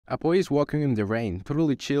A boy is walking in the rain,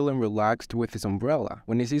 totally chill and relaxed with his umbrella,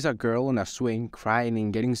 when he sees a girl on a swing crying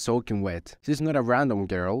and getting soaking wet. She's not a random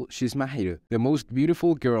girl, she's Mahiru, the most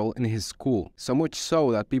beautiful girl in his school, so much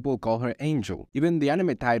so that people call her Angel. Even the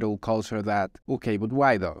anime title calls her that. Okay, but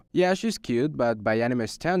why though? Yeah, she's cute, but by anime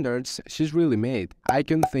standards, she's really made. I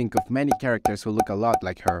can think of many characters who look a lot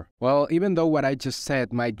like her. Well, even though what I just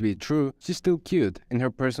said might be true, she's still cute, and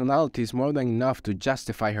her personality is more than enough to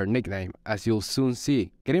justify her nickname, as you'll soon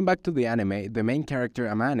see. Getting back to the anime, the main character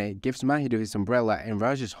Amane gives Mahiru his umbrella and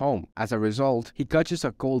rushes home. As a result, he catches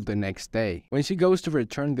a cold the next day. When she goes to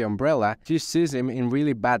return the umbrella, she sees him in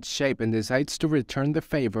really bad shape and decides to return the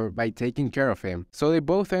favor by taking care of him. So they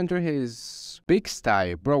both enter his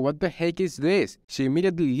pigsty. Bro, what the heck is this? She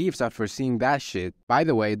immediately leaves after seeing that shit. By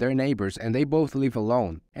the way, they're neighbors and they both live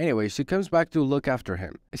alone. Anyway, she comes back to look after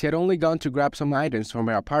him. She had only gone to grab some items from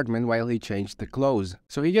her apartment while he changed the clothes.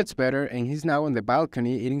 So he gets better and he's now on the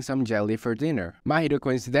balcony eating some jelly for dinner. Mahiru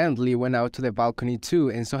coincidentally went out to the balcony too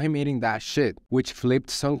and saw him eating that shit, which flipped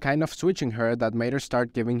some kind of switch in her that made her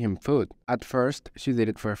start giving him food. At first, she did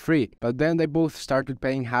it for free, but then they both started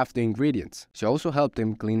paying half the ingredients. She also helped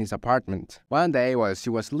him clean his apartment. One day while she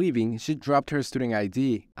was leaving, she dropped her student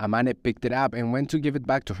ID. Amane picked it up and went to give it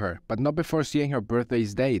back to her, but not before seeing her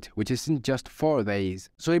birthday's date, which is in just 4 days.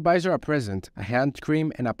 So he buys her a present, a hand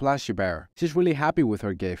cream and a plushie bear. She's really happy with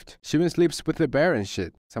her gift. She even sleeps with the bear and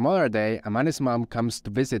shit. Some other day, Amane's mom comes to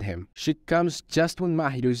visit him. She comes just when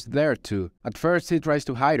Mahiru is there too. At first, he tries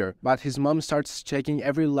to hide her, but his mom starts checking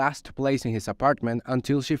every last place in his apartment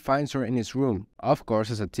until she finds her in his room. Of course,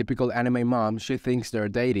 as a typical anime mom, she thinks they're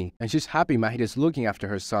dating, and she's happy Mahiru is looking after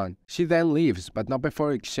her son. She then leaves, but not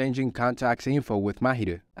before exchanging contacts info with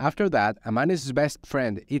Mahiru. After that, Amane's best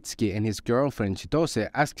friend Itsuki and his girlfriend Chitose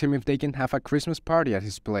ask him if they can have a Christmas party at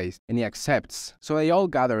his place, and he accepts. So they all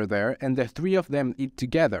gather there, and the 3 of them eat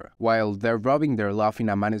together, while they're rubbing their love in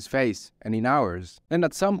Amane's face, and in ours. Then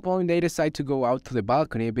at some point they decide to go out to the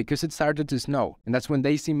balcony because it started to snow, and that's when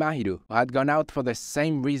they see Mahiru, who had gone out for the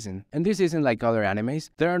same reason. And this isn't like other animes.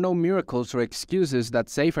 There are no miracles or excuses that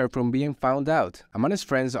save her from being found out. Amane's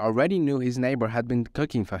friends already knew his neighbor had been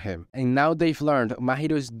cooking for him, and now they've learned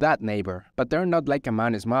Mahiru is that neighbor. But they're not like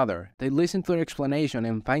Amane's mother. They listen to her explanation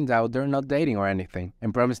and find out they're not dating or anything,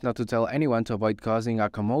 and promise not to tell anyone to avoid causing a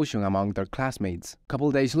commotion among their classmates. Couple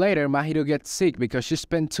days later, Mahiru gets sick because she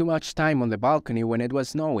spent too much time on the balcony when it was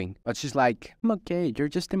snowing. But she's like, I'm okay, you're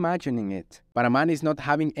just imagining it. But Amane is not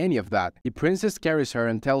having any of that. The princess carries her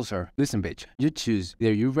and tells her, listen bitch, you choose,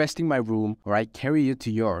 either you rest in my room or I carry you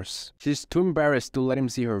to yours. She's too embarrassed to let him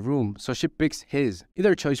see her room, so she picks his.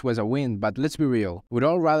 Either choice was a win, but let's be real, we'd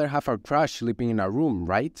all rather have our crush sleeping in our room,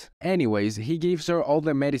 right? Anyways, he gives her all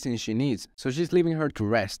the medicine she needs, so she's leaving her to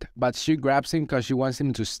rest, but she grabs him cause she wants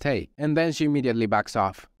him to stay, and then she immediately backs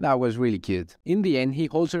off. That was really cute. In the end, he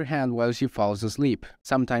holds her hand while she falls asleep.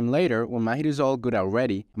 Sometime later, when Mahiru is all good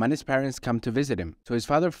already, Amane's parents come to visit him, so his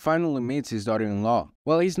father finally meets his daughter-in-law.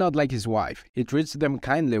 Well, he's not like his wife. He treats them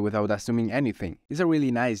kindly without assuming anything. He's a really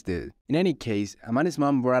nice dude. In any case, Amane's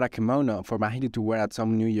mom brought a kimono for Mahiru to wear at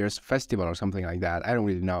some New Year's festival or something like that, I don't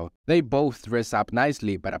really know. They both dress up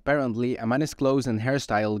nicely, but apparently Amane's clothes and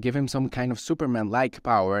hairstyle give him some kind of Superman-like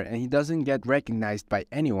power and he doesn't get recognized by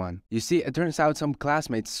anyone. You see, it turns out some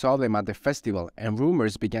classmates saw them at the festival and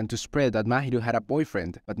rumors began to spread that Mahiru had a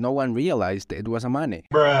boyfriend, but no one realized it was Amane.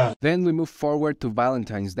 Bruh. Then we move forward to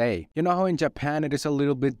Valentine's Day. You know how in Japan it is a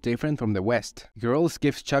little bit different from the West. Girls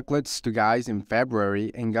give chocolates to guys in February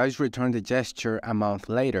and guys return the gesture a month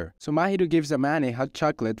later. So Mahiru gives Amane hot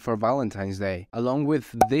chocolate for Valentine's Day, along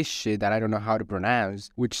with this shit that I don't know how to pronounce,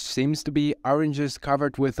 which seems to be oranges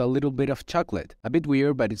covered with a little bit of chocolate. A bit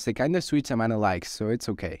weird, but it's the kind of sweets Amane likes, so it's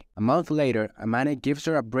okay. A month later, Amane gives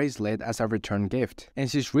her a bracelet as a return gift, and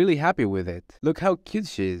she's really happy with it. Look how cute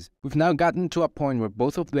she is. We've now gotten to a point where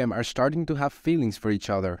both of them are starting to have feelings for each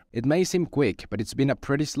other. It may seem quick, but it's been a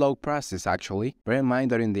pretty slow process actually. Bear in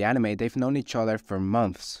mind that in the anime they've known each other for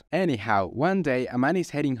months. Anyhow, one day Amane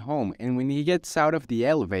is heading home and when he gets out of the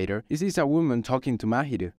elevator, he sees a woman talking to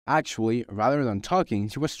Mahiru. Actually, rather than talking,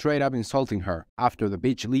 she was straight up insulting her. After the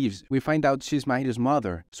bitch leaves, we find out she's Mahiru's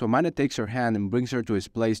mother, so Amane takes her hand and brings her to his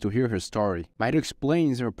place to hear her story. Mahiru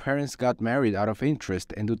explains her parents got married out of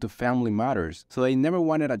interest and due to family matters, so they never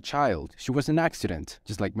wanted a child. She was an accident,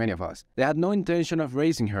 just like many of us. They had no intention of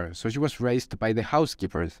raising her, so she was raised by the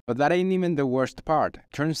housekeepers. But that ain't even the worst part.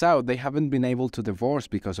 Turns out they haven't been able to divorce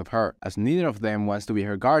because of her, as neither of them wants to be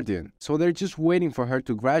her guardian. So they're just waiting for her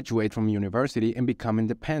to graduate from university and become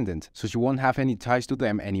independent, so she won't have any ties to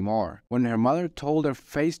them anymore. When her mother told her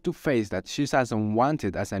face to face that she's as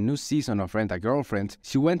unwanted as a new season of Rent a Girlfriend,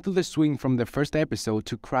 she went to the swing from the first episode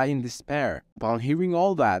to cry in despair. Upon hearing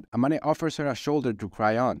all that, Amane offers her a shoulder to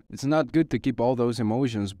cry on. It's not good to keep all those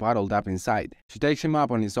emotions bottled up inside. She takes him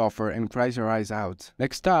up on his offer and cries her eyes out.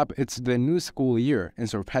 Next up, it's the new school year, and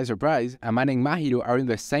surprise surprise, Amane and Mahiru are in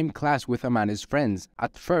the same class with Amane's friends.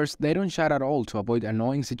 At first, they don't chat at all to avoid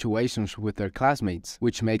annoying situations with their classmates,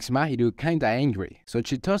 which makes Mahiru kinda angry. So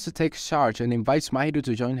Chitose takes charge and invites Mahiru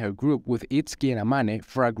to join her group with Itsuki and Amane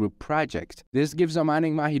for a group project. This gives Amane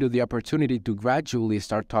and Mahiru the opportunity to gradually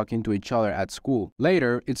start talking to each other at school.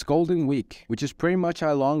 Later, it's Golden Week, which is pretty much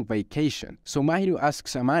a long vacation. So Mahiru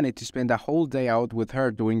asks Amane to spend a whole day out with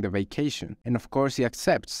her during the vacation, and of course he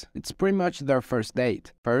accepts. It's pretty much their first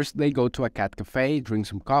date. First, they go to a cat cafe, drink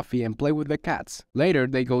some coffee, and play with the cats. Later,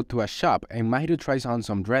 they go to a shop, and Mahiru tries on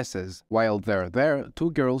some dresses. While they're there,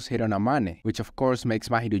 two girls hit on Amane, which of course makes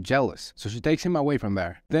Mahiru jealous, so she takes him away from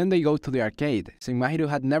there. Then they go to the arcade, since Mahiru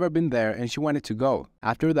had never been there and she wanted to go.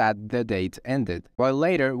 After that, the date ended. While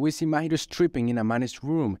later, we see Mahiru stripping in Amane's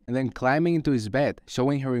room and then climbing into his bed,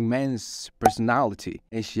 showing her immense personality,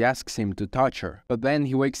 and she asks him to touch her. But then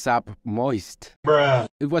he wakes up moist. Bruh.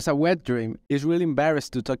 It was a wet dream. He's really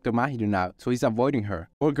embarrassed to talk to Mahiru now, so he's avoiding her.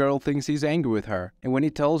 Poor girl thinks he's angry with her, and when he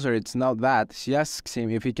tells her it's not that, she asks him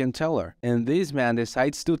if he can tell her. And this man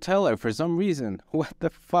decides to tell her for some reason. What the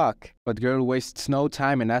fuck? But girl wastes no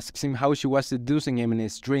time and asks him how she was seducing him in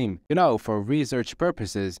his dream, you know, for research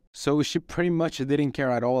purposes, so she pretty much didn't care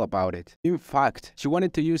at all about it. In fact, she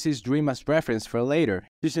wanted to use his dream as reference for later.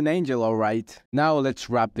 She's an angel, alright. Now let's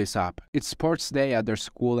wrap this up. It's sports day at their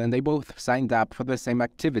school and they both signed up for the same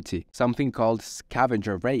activity, something called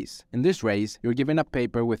scavenger race. In this race, you're given a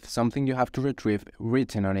paper with something you have to retrieve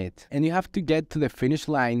written on it, and you have to get to the finish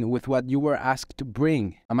line with what you were asked to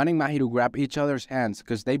bring. Amane and Mahiru grab each other's hands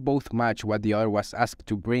because they both match what the other was asked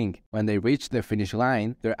to bring. When they reach the finish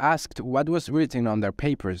line, they're asked what was written on their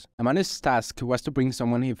papers. Amane's task was to bring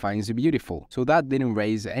someone he finds beautiful, so that didn't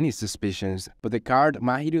raise any suspicions, but the card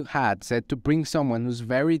Mahiru had said to bring someone who's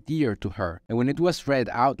very dear to her, and when it was read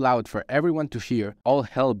out loud for everyone to hear, all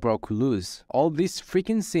hell broke loose. All these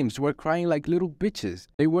freaking Sims were crying like little bitches.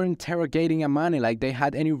 They were interrogating Amane like they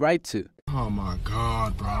had any right to. Oh my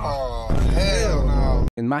god, bro. Oh, hell no.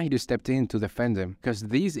 And Mahiru stepped in to defend him, because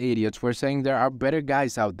these idiots were saying there are better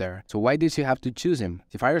guys out there, so why did she have to choose him?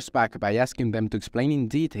 She fires back by asking them to explain in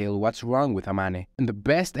detail what's wrong with Amane, and the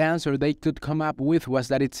best answer they could come up with was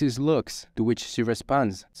that it's his looks, to which she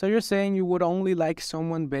responds, so you're saying you would only like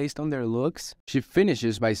someone based on their looks? She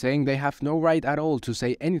finishes by saying they have no right at all to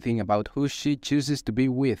say anything about who she chooses to be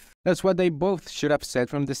with. That's what they both should have said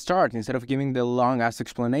from the start instead of giving the long-ass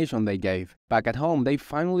explanation they gave. Back at home, they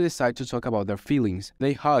finally decide to talk about their feelings.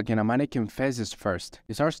 They hug and Amane confesses first.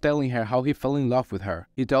 He starts telling her how he fell in love with her.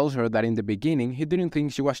 He tells her that in the beginning, he didn't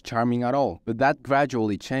think she was charming at all, but that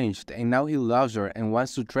gradually changed and now he loves her and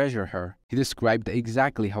wants to treasure her. He described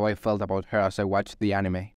exactly how I felt about her as I watched the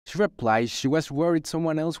anime. She replies she was worried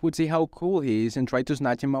someone else would see how cool he is and try to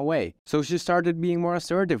snatch him away, so she started being more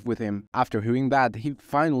assertive with him. After hearing that, he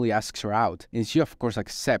finally asks her out, and she of course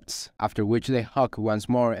accepts, after which they hug once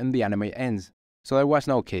more and the anime ends. So there was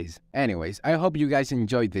no kiss. Anyways, I hope you guys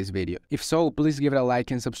enjoyed this video. If so, please give it a like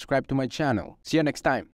and subscribe to my channel. See you next time.